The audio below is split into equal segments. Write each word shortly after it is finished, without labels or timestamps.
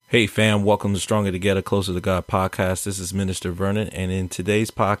Hey fam, welcome to Stronger Together, Closer to God podcast. This is Minister Vernon, and in today's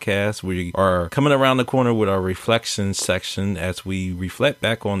podcast, we are coming around the corner with our reflection section as we reflect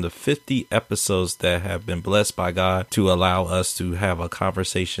back on the 50 episodes that have been blessed by God to allow us to have a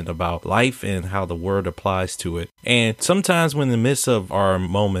conversation about life and how the word applies to it. And sometimes when in the midst of our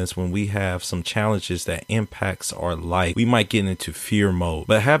moments, when we have some challenges that impacts our life, we might get into fear mode.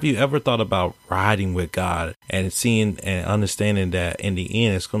 But have you ever thought about riding with God and seeing and understanding that in the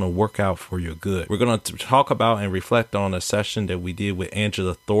end, it's going to work out for your good? We're going to talk about and reflect on a session that we did with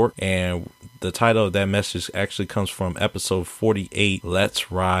Angela Thorpe, and the title of that message actually comes from episode 48,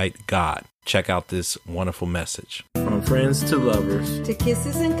 Let's Ride God. Check out this wonderful message. From friends to lovers, to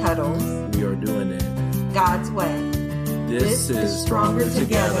kisses and cuddles, we are doing it God's way. This is Stronger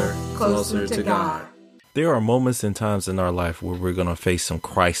Together, Closer to God. There are moments and times in our life where we're going to face some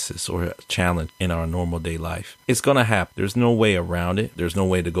crisis or a challenge in our normal day life. It's going to happen. There's no way around it. There's no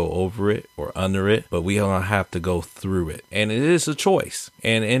way to go over it or under it, but we are going to have to go through it. And it is a choice.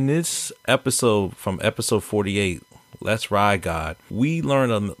 And in this episode, from episode 48, Let's Ride God, we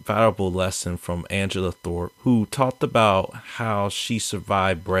learned a valuable lesson from Angela Thorpe, who talked about how she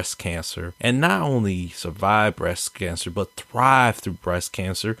survived breast cancer, and not only survived breast cancer, but thrived through breast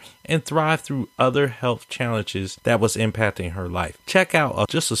cancer and thrived through other health challenges that was impacting her life. Check out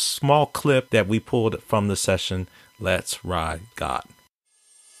just a small clip that we pulled from the session, Let's Ride God.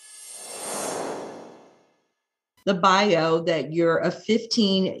 The bio that you're a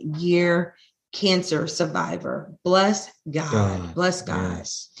 15-year cancer survivor. Bless God. Bless God.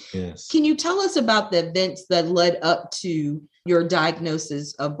 Yes. Can you tell us about the events that led up to your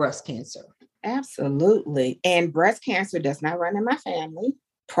diagnosis of breast cancer? Absolutely. And breast cancer does not run in my family.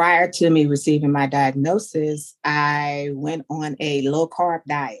 Prior to me receiving my diagnosis, I went on a low-carb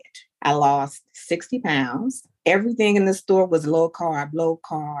diet. I lost 60 pounds. Everything in the store was low carb,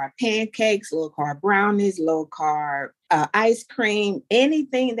 pancakes, low carb brownies, low carb ice cream,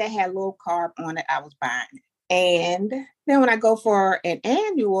 anything that had low carb on it, I was buying it. And then when I go for an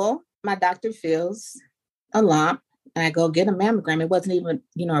annual, my doctor feels a lump and I go get a mammogram. It wasn't even,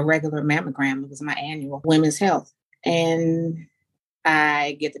 a regular mammogram. It was my annual women's health. And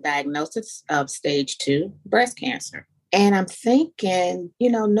I get the diagnosis of stage 2 breast cancer. And I'm thinking,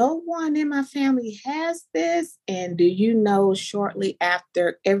 no one in my family has this. And do you know, shortly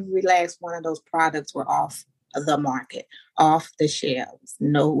after, every last one of those products were off the market, off the shelves,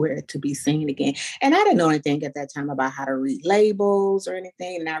 nowhere to be seen again. And I didn't know anything at that time about how to read labels or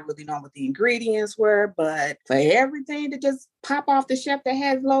anything, not really knowing what the ingredients were. But for everything to just pop off the shelf that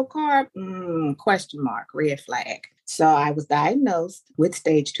has low carb, question mark, red flag. So I was diagnosed with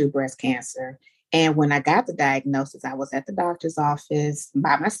stage 2 breast cancer. And when I got the diagnosis, I was at the doctor's office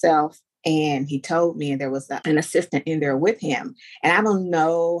by myself, and he told me, and there was an assistant in there with him. And I don't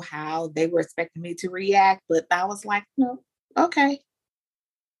know how they were expecting me to react, but I was like, no, okay.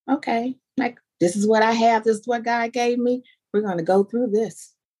 Like, this is what I have. This is what God gave me. We're going to go through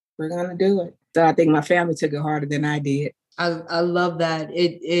this. We're going to do it. So I think my family took it harder than I did. I love that.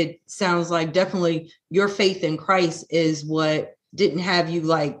 It sounds like definitely your faith in Christ is what didn't have you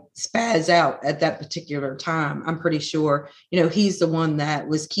like spaz out at that particular time. I'm pretty sure, he's the one that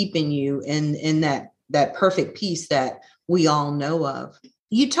was keeping you in that perfect peace that we all know of.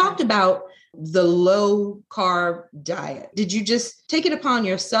 You talked about the low carb diet. Did you just take it upon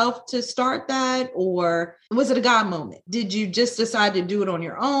yourself to start that, or was it a God moment? Did you just decide to do it on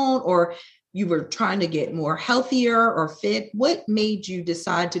your own, or you were trying to get more healthier or fit? What made you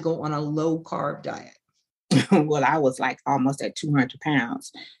decide to go on a low carb diet? Well, I was like almost at 200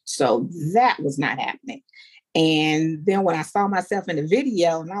 pounds. So that was not happening. And then when I saw myself in the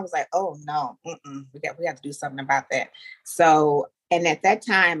video, and I was like, oh no, we got to do something about that. So, and at that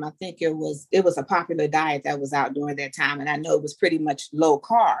time, I think it was a popular diet that was out during that time. And I know it was pretty much low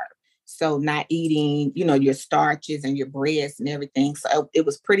carb. So not eating, your starches and your breads and everything. So it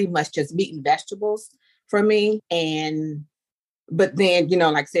was pretty much just meat and vegetables for me. But then,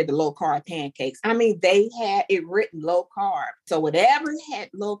 like I said, the low carb pancakes, they had it written low carb. So whatever had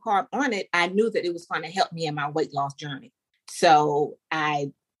low carb on it, I knew that it was going to help me in my weight loss journey. So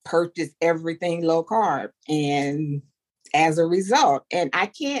I purchased everything low carb. And as a result, and I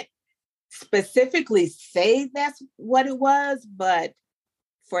can't specifically say that's what it was, but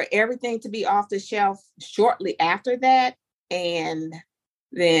for everything to be off the shelf shortly after that, and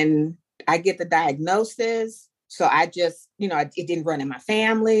then I get the diagnosis. So I just, it didn't run in my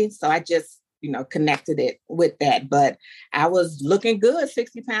family. So I just, connected it with that. But I was looking good,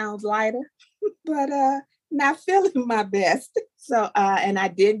 60 pounds lighter. But not feeling my best. So, and I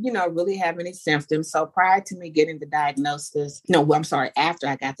did, really have any symptoms. So prior to me getting the diagnosis, after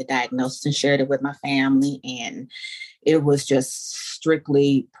I got the diagnosis and shared it with my family, and it was just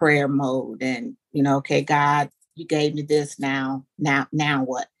strictly prayer mode. And, okay, God, you gave me this now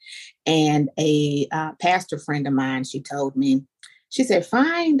what? And a pastor friend of mine, she told me, she said,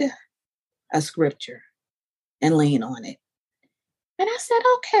 find a scripture and lean on it. And I said,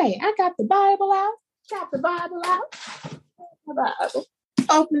 okay, I got the Bible out, my Bible,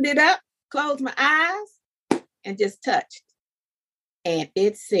 opened it up, closed my eyes, and just touched. And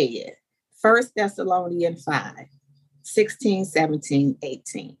it said, 1 Thessalonians 5, 16, 17,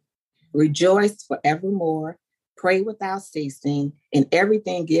 18. Rejoice forevermore, pray without ceasing, in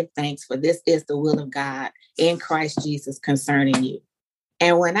everything give thanks, for this is the will of God in Christ Jesus concerning you.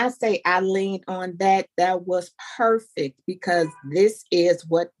 And when I say I leaned on that, that was perfect, because this is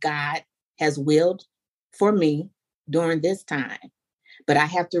what God has willed for me during this time. But I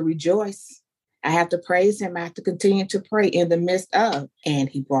have to rejoice. I have to praise him. I have to continue to pray in the midst of, and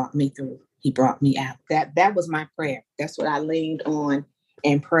he brought me through. He brought me out. That was my prayer. That's what I leaned on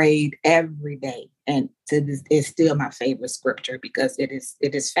and prayed every day. And it's still my favorite scripture, because it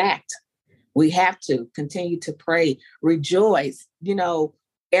is fact. We have to continue to pray, rejoice,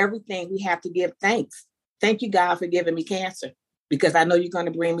 everything we have to give thanks. Thank you, God, for giving me cancer, because I know you're going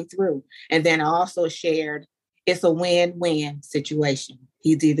to bring me through. And then I also shared, it's a win-win situation.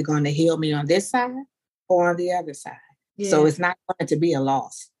 He's either going to heal me on this side or on the other side. Yeah. So it's not going to be a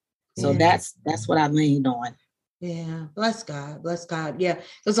loss. So that's what I leaned on. Yeah. Bless God. Bless God. Yeah.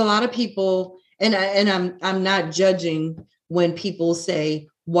 There's a lot of people, and I'm not judging when people say,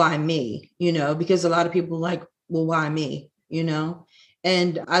 why me? Because a lot of people are like, well, why me?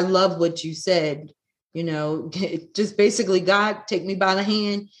 And I love what you said, just basically, God, take me by the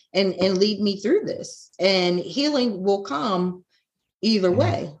hand and lead me through this, and healing will come either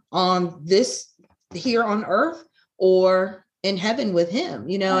way, on this here on earth or in heaven with him,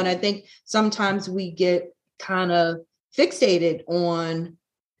 and I think sometimes we get kind of fixated on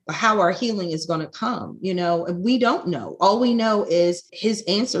how our healing is going to come, and we don't know. All we know is his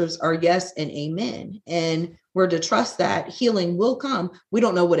answers are yes and amen. And we're to trust that healing will come. We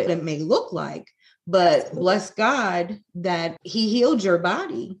don't know what it may look like, but bless God that he healed your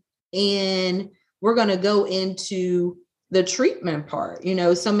body. And we're going to go into the treatment part.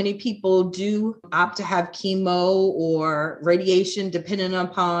 So many people do opt to have chemo or radiation, depending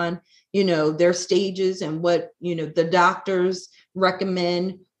upon, their stages and what, the doctors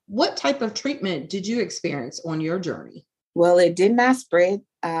recommend. What type of treatment did you experience on your journey? Well, it did not spread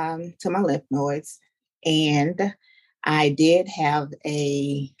to my lymph nodes. And I did have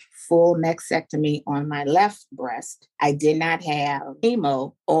a full mastectomy on my left breast. I did not have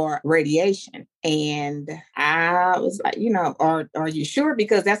chemo or radiation. And I was like, are you sure?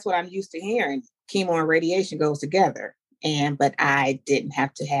 Because that's what I'm used to hearing. Chemo and radiation goes together. But I didn't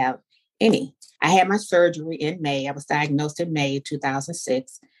have to have any. I had my surgery in May. I was diagnosed in May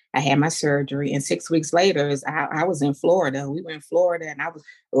 2006. I had my surgery, and 6 weeks later, I was in Florida. We were in Florida, and I was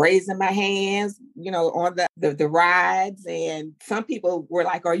raising my hands, on the rides. And some people were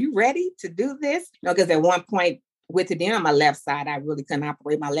like, "Are you ready to do this?" Because at one point, with it being on my left side, I really couldn't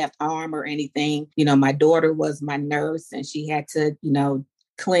operate my left arm or anything. My daughter was my nurse, and she had to,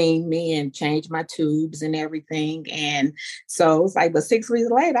 clean me and change my tubes and everything. And so it was like, but 6 weeks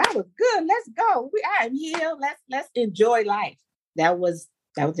later, I was good. Let's go. I'm healed. Let's enjoy life. That was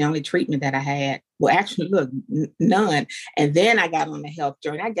the only treatment that I had. Well, actually, look, none. And then I got on the health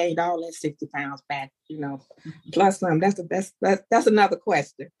journey. I gained all that 60 pounds back, plus some. That's another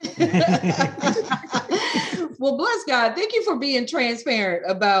question. Well, bless God. Thank you for being transparent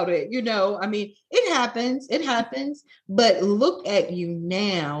about it. It happens. But look at you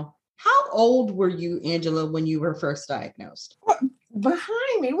now. How old were you, Angela, when you were first diagnosed?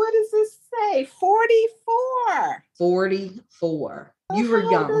 Behind me, what does this say? 44. 44. You were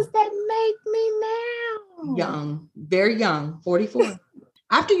young. How does that make me now? Young, very young, 44.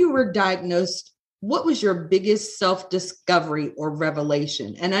 After you were diagnosed, what was your biggest self-discovery or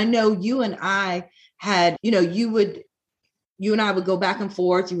revelation? And I know you and I had, you and I would go back and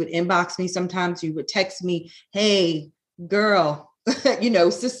forth. You would inbox me sometimes. You would text me, hey, girl,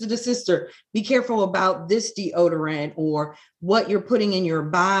 sister to sister, be careful about this deodorant or what you're putting in your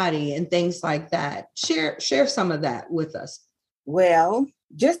body and things like that. Share some of that with us. Well,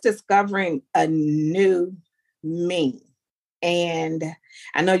 just discovering a new me. And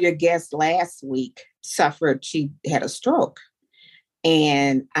I know your guest last week she had a stroke.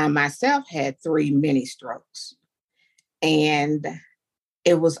 And I myself had 3 mini strokes. And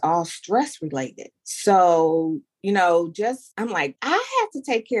it was all stress related. So, I'm like, I have to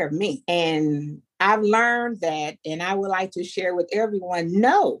take care of me. And I've learned that, and I would like to share with everyone,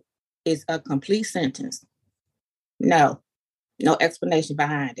 no is a complete sentence. No explanation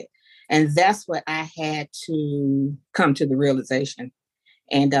behind it. And that's what I had to come to the realization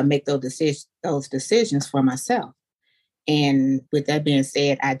and make those decisions for myself. And with that being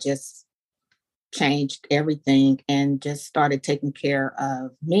said, I just changed everything and just started taking care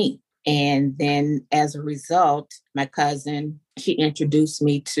of me. And then as a result, my cousin, she introduced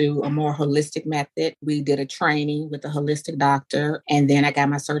me to a more holistic method. We did a training with a holistic doctor, and then I got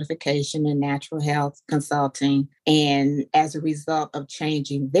my certification in natural health consulting. And as a result of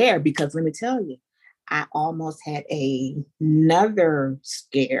changing there, because let me tell you, I almost had another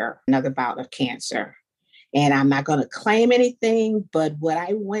bout of cancer. And I'm not going to claim anything, but what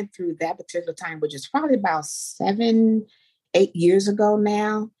I went through that particular time, which is probably about 7-8 years ago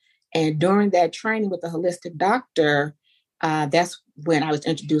now. And during that training with the holistic doctor, that's when I was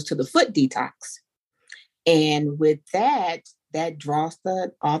introduced to the foot detox. And with that draws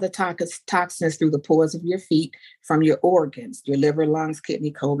all the toxins through the pores of your feet from your organs, your liver, lungs,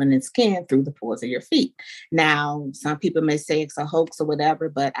 kidney, colon, and skin through the pores of your feet. Now, some people may say it's a hoax or whatever,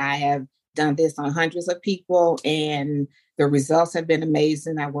 but I have done this on hundreds of people, and the results have been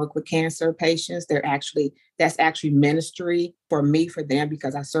amazing. I work with cancer patients. That's actually ministry for me, for them,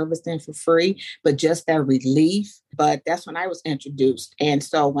 because I service them for free, but just that relief. But that's when I was introduced. And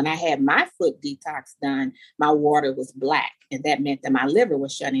so when I had my foot detox done, my water was black, and that meant that my liver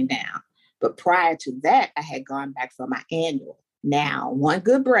was shutting down. But prior to that, I had gone back for my annual. Now, one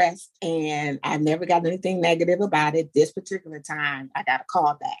good breast, and I never got anything negative about it. This particular time, I got a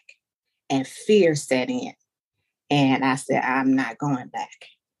call back. And fear set in. And I said, I'm not going back.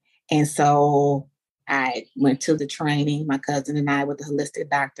 And so I went to the training, my cousin and I with the holistic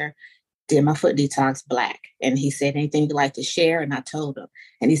doctor, did my foot detox black. And he said, anything you'd like to share? And I told him.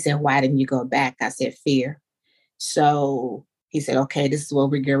 And he said, why didn't you go back? I said, fear. So he said, okay, this is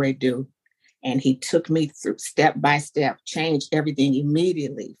what we're getting ready to do. And he took me through step by step, changed everything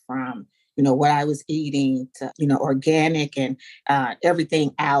immediately from what I was eating to, organic and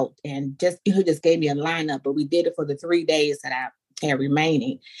everything out. And he just gave me a lineup, but we did it for the 3 days that I had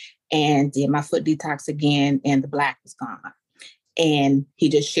remaining, and did my foot detox again, and the black was gone. And he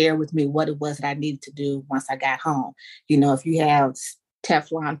just shared with me what it was that I needed to do once I got home. If you have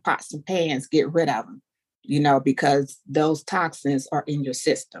Teflon pots and pans, get rid of them, because those toxins are in your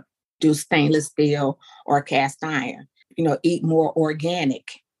system. Do stainless steel or cast iron, eat more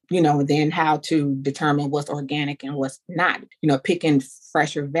organic. Then how to determine what's organic and what's not, picking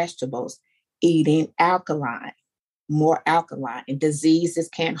fresher vegetables, eating alkaline, more alkaline, and diseases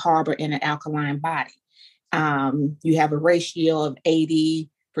can't harbor in an alkaline body. You have a ratio of 80%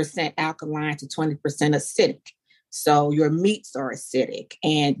 alkaline to 20% acidic. So your meats are acidic,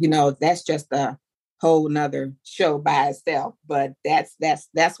 and, that's just a whole nother show by itself, but that's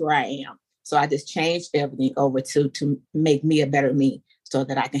where I am. So I just changed everything over to make me a better me, so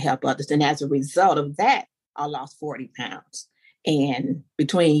that I can help others. And as a result of that, I lost 40 pounds. And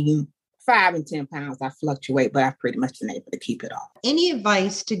between 5 and 10 pounds, I fluctuate, but I've pretty much been able to keep it all. Any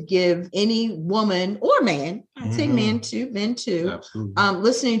advice to give any woman or man, I'd say men too,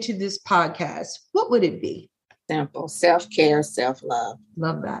 listening to this podcast, what would it be? Simple. Self-care, self-love.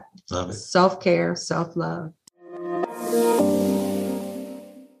 Love that. Love it. Self-care, self-love.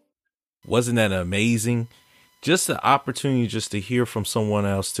 Wasn't that amazing? Just the opportunity just to hear from someone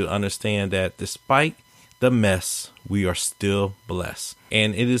else, to understand that despite the mess, we are still blessed.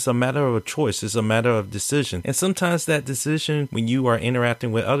 And it is a matter of a choice. It's a matter of decision. And sometimes that decision, when you are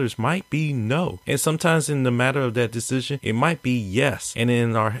interacting with others, might be no. And sometimes in the matter of that decision, it might be yes. And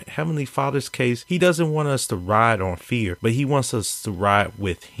in our Heavenly Father's case, He doesn't want us to ride on fear, but He wants us to ride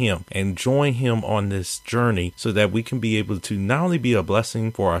with Him and join Him on this journey, so that we can be able to not only be a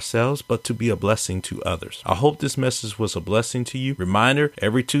blessing for ourselves, but to be a blessing to others. I hope this message was a blessing to you. Reminder,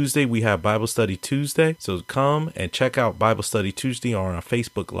 every Tuesday we have Bible Study Tuesday. So come and check out Bible Study Tuesday on our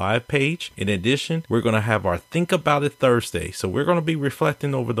Facebook Live page. In addition, we're going to have our Think About It Thursday. So we're going to be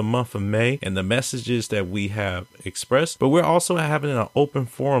reflecting over the month of May and the messages that we have expressed, but we're also having an open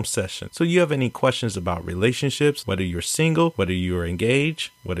forum session. So you have any questions about relationships, whether you're single, whether you're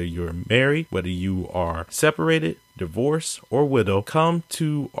engaged, whether you're married, whether you are separated, divorced, or widow, come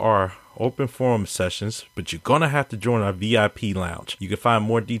to our open forum sessions, but you're going to have to join our VIP lounge. You can find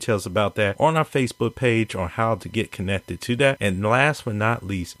more details about that on our Facebook page on how to get connected to that. And last but not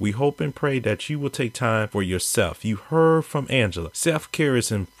least, we hope and pray that you will take time for yourself. You heard from Angela. Self-care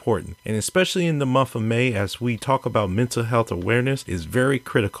is important, and especially in the month of May, as we talk about mental health awareness, is very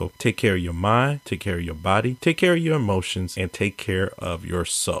critical. Take care of your mind, take care of your body, take care of your emotions, and take care of your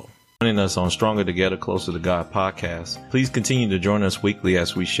soul. Joining us on Stronger Together, Closer to God podcast. Please continue to join us weekly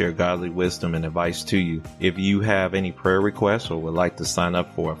as we share godly wisdom and advice to you. If you have any prayer requests or would like to sign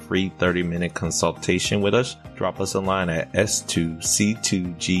up for a free 30-minute consultation with us, drop us a line at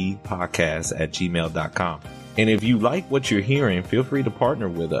s2c2gpodcast@gmail.com. And if you like what you're hearing, feel free to partner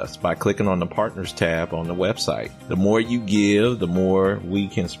with us by clicking on the Partners tab on the website. The more you give, the more we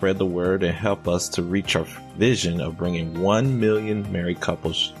can spread the word and help us to reach our vision of bringing 1 million married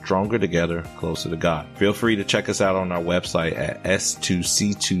couples stronger together, closer to God. Feel free to check us out on our website at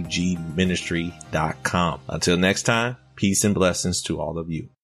s2c2gministry.com. Until next time, peace and blessings to all of you.